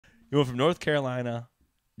You went from North Carolina.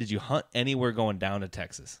 Did you hunt anywhere going down to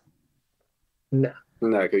Texas? No.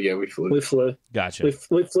 No, yeah, we flew. We flew. Gotcha. We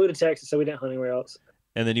flew to Texas, so we didn't hunt anywhere else.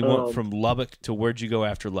 And then you went from Lubbock to where'd you go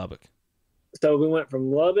after Lubbock? So we went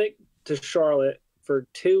from Lubbock to Charlotte for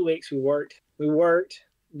 2 weeks. We worked,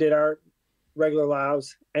 did our regular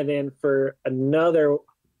lives, and then for another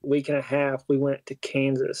week and a half, we went to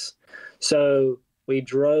Kansas. So we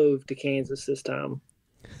drove to Kansas this time.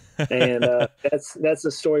 And that's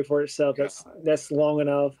a story for itself. That's long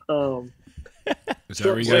enough. Is that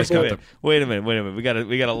where you guys got the? Wait a minute. We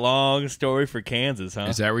got a long story for Kansas, huh?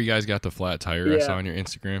 Is that where you guys got the flat tire I saw on your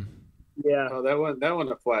Instagram? Yeah. Oh, that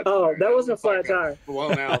wasn't a flat. Oh, tire. that wasn't a flat tire.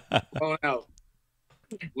 Blown out.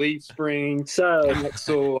 Leaf spring, so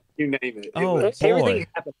axle, you name it. Everything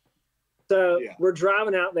happened. So we're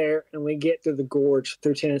driving out there, and we get through the gorge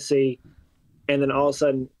through Tennessee, and then all of a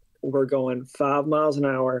sudden we're going 5 miles an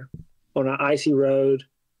hour on an icy road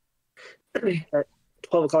at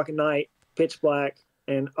 12 o'clock at night, pitch black,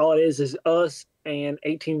 and all it is us and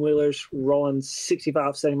 18-wheelers rolling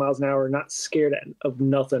 65, 70 miles an hour, not scared of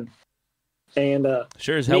nothing. And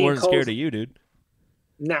sure as hell weren't scared of you, dude.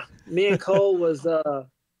 Nah, me and Cole was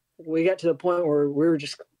we got to the point where we were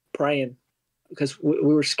just praying because we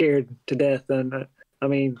were scared to death. And I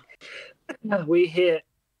mean, we hit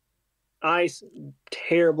ice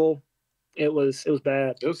terrible. It was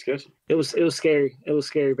bad. It was scary. It was scary. It was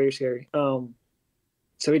scary, very scary. So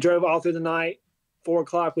we drove all through the night. 4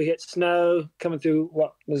 o'clock, we hit snow coming through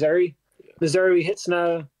Missouri. Missouri, we hit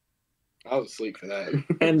snow. I was asleep for that.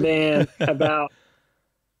 And then about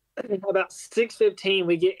 6:15,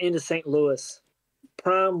 we get into St. Louis.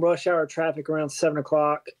 Prime rush hour traffic around 7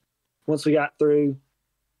 o'clock. Once we got through,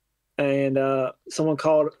 and someone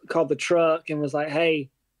called the truck and was like,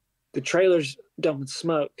 "Hey, the trailer's dumping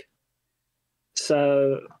smoke."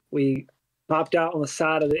 So we popped out on the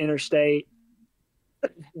side of the interstate,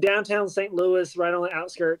 downtown St. Louis, right on the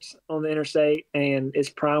outskirts on the interstate, and it's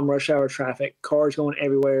prime rush hour traffic. Cars going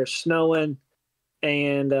everywhere, snowing,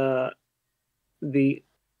 and that's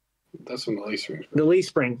when the leaf spring. The leaf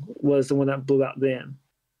spring was the one that blew out then.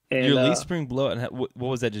 And, your leaf spring blew out, and what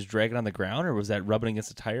was that? Just dragging on the ground, or was that rubbing against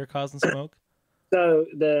the tire causing smoke? So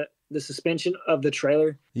the suspension of the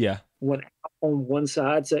trailer, went out on one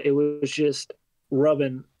side, so it was just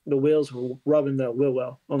rubbing. The wheels were rubbing the wheel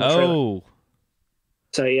well on the trailer.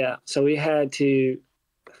 So we had to,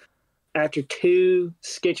 after 2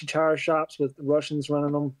 sketchy tire shops with Russians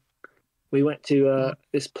running them, we went to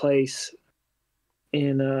this place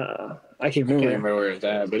in I can't remember where it's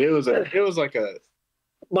at, but it was like a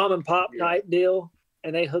mom and pop type deal,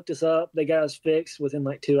 and they hooked us up. They got us fixed within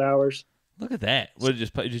like 2 hours. Look at that! What you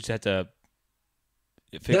just had to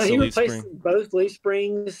fix the he leaf replaced spring? Both leaf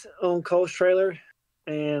springs on Cole's trailer,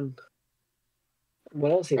 and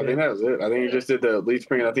what else? I think that was it. I think he just did the leaf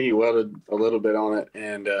spring, and I think he welded a little bit on it,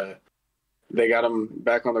 and they got him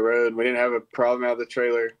back on the road. We didn't have a problem out of the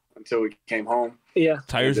trailer until we came home. Yeah,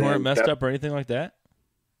 tires weren't messed up or anything like that.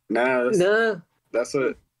 No, that's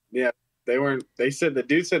what. Yeah, they weren't. The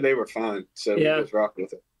dude said they were fine, so we just rocked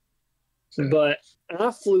with it. So. But I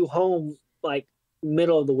flew home like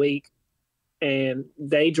middle of the week, and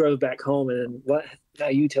they drove back home. And what? Now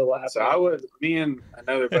you tell what happened. So me and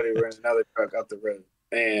another buddy were in another truck up the road,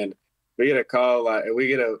 and we get a call, like we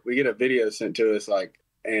get a video sent to us, like,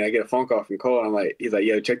 and I get a phone call from Cole, and I'm like, he's like,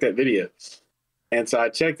 "Yo, check that video." And so I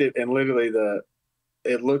checked it, and literally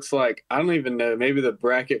it looks like, I don't even know, maybe the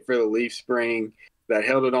bracket for the leaf spring that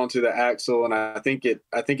held it onto the axle, and I think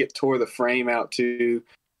it tore the frame out too,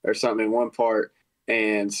 or something in one part.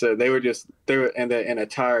 And so and the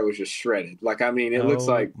tire was just shredded. Like, I mean, it looks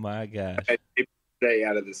like, my gosh, day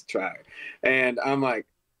out of this tire. And I'm like,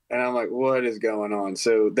 what is going on?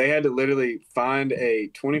 So they had to literally find a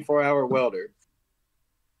 24-hour welder,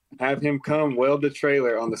 have him come weld the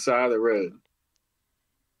trailer on the side of the road,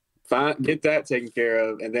 get that taken care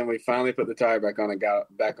of, and then we finally put the tire back on and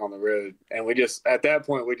got back on the road. And at that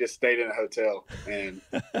point we just stayed in a hotel and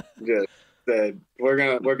just said, we're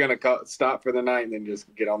gonna stop for the night and then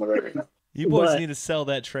just get on the road. You boys need to sell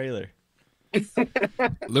that trailer.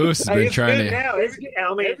 Lewis has been trying to. Now.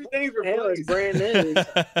 Everything's replaced. Brand new.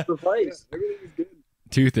 It's replaced. Everything's good.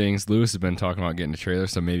 2 things. Lewis has been talking about getting a trailer,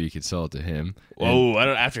 so maybe you could sell it to him. Whoa!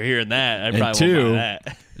 After hearing that, I probably won't buy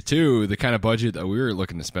that. 2, the kind of budget that we were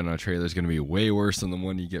looking to spend on a trailer is going to be way worse than the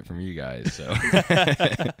one you get from you guys. So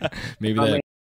maybe that